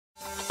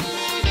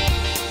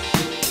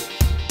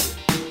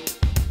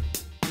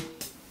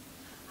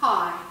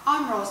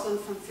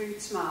Rosalind from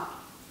Food Smart.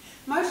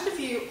 Most of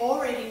you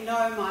already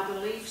know my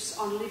beliefs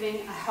on living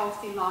a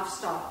healthy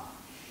lifestyle,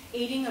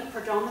 eating a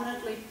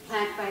predominantly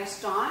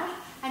plant-based diet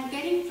and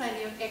getting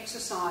plenty of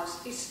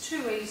exercise is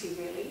too easy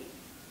really.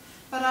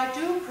 But I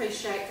do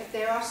appreciate that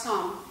there are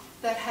some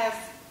that have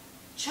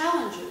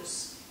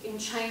challenges in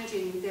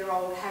changing their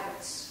old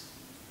habits.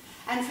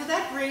 And for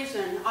that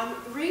reason, I'm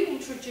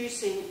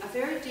reintroducing a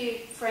very dear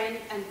friend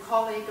and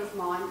colleague of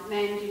mine,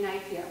 Mandy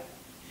Napier.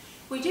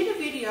 We did a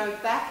video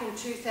back in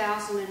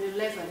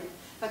 2011,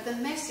 but the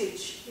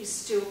message is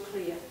still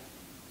clear.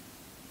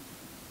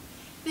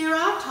 There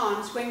are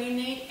times when you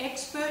need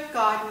expert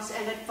guidance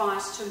and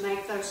advice to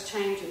make those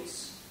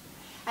changes.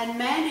 And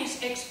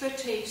Mandy's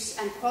expertise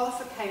and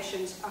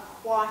qualifications are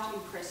quite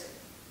impressive.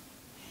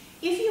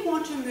 If you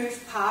want to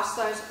move past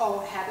those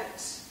old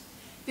habits,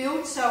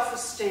 build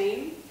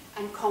self-esteem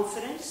and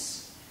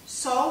confidence,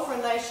 solve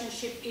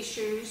relationship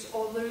issues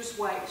or lose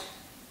weight,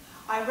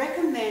 I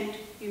recommend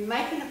you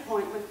make an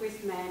appointment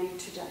with Mandy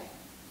today.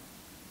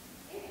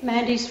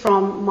 Mandy's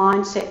from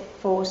Mindset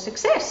for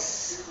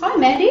Success. Hi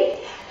Mandy.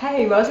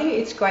 Hey Rosie,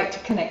 it's great to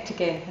connect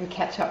again and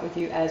catch up with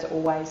you as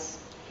always.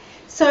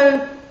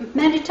 So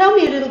Mandy, tell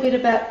me a little bit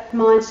about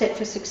Mindset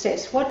for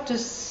Success. What do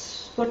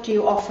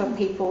you offer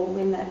people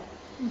in that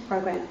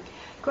program?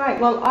 Great.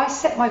 Well, I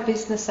set my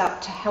business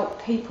up to help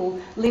people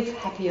live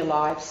happier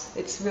lives.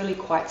 It's really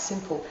quite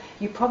simple.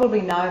 You probably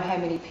know how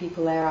many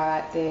people there are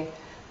out there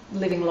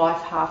living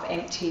life half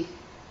empty,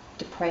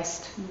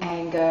 depressed,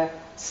 anger,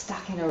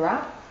 stuck in a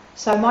rut.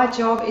 So my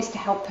job is to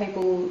help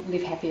people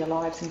live happier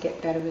lives and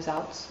get better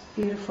results.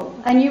 Beautiful.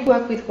 And you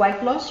work with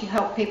weight loss. You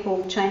help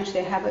people change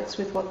their habits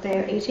with what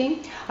they're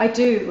eating. I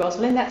do,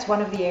 Rosalind. That's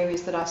one of the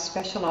areas that I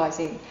specialise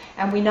in.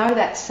 And we know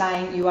that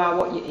saying, you are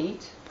what you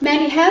eat.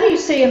 Mandy, how do you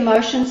see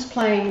emotions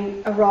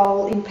playing a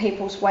role in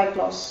people's weight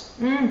loss?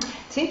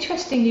 It's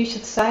interesting you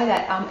should say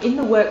that. In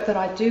the work that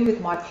I do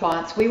with my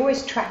clients, we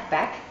always track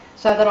back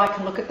so that I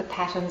can look at the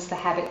patterns, the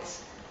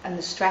habits and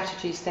the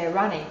strategies they're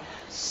running.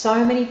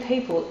 So many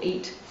people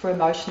eat for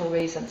emotional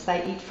reasons.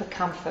 They eat for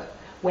comfort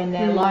when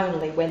they're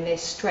lonely, when they're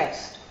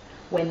stressed,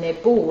 when they're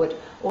bored,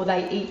 or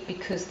they eat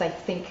because they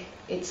think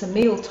it's a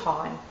meal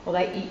time, or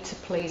they eat to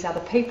please other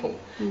people.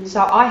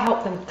 So I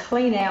help them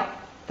clean out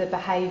the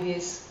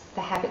behaviours,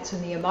 the habits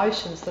and the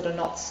emotions that are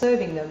not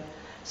serving them.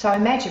 So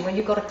imagine when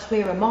you've got a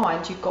clearer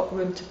mind, you've got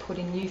room to put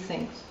in new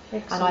things.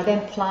 Excellent. And I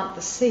then plant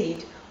the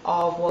seed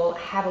of, well,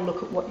 have a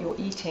look at what you're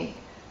eating.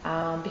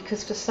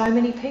 Because for so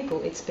many people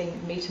it's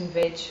been meat and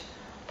veg,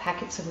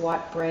 packets of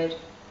white bread,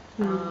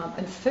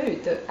 and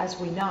food that, as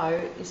we know,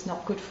 is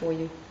not good for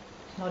you.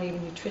 It's not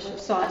even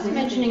nutritious. So I was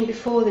mentioning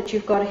before that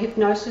you've got a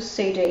hypnosis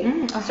CD.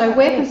 So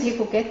where can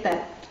people get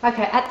that?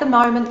 Okay, at the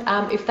moment,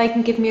 if they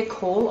can give me a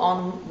call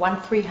on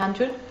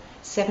 1300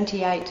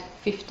 78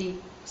 50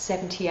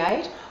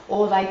 78,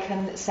 or they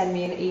can send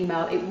me an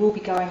email. It will be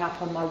going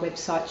up on my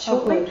website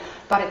shortly.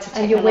 But it's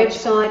and your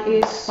website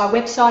is? My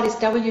website is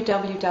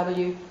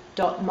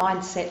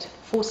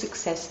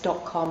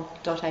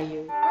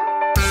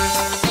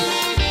www.mindsetforsuccess.com.au.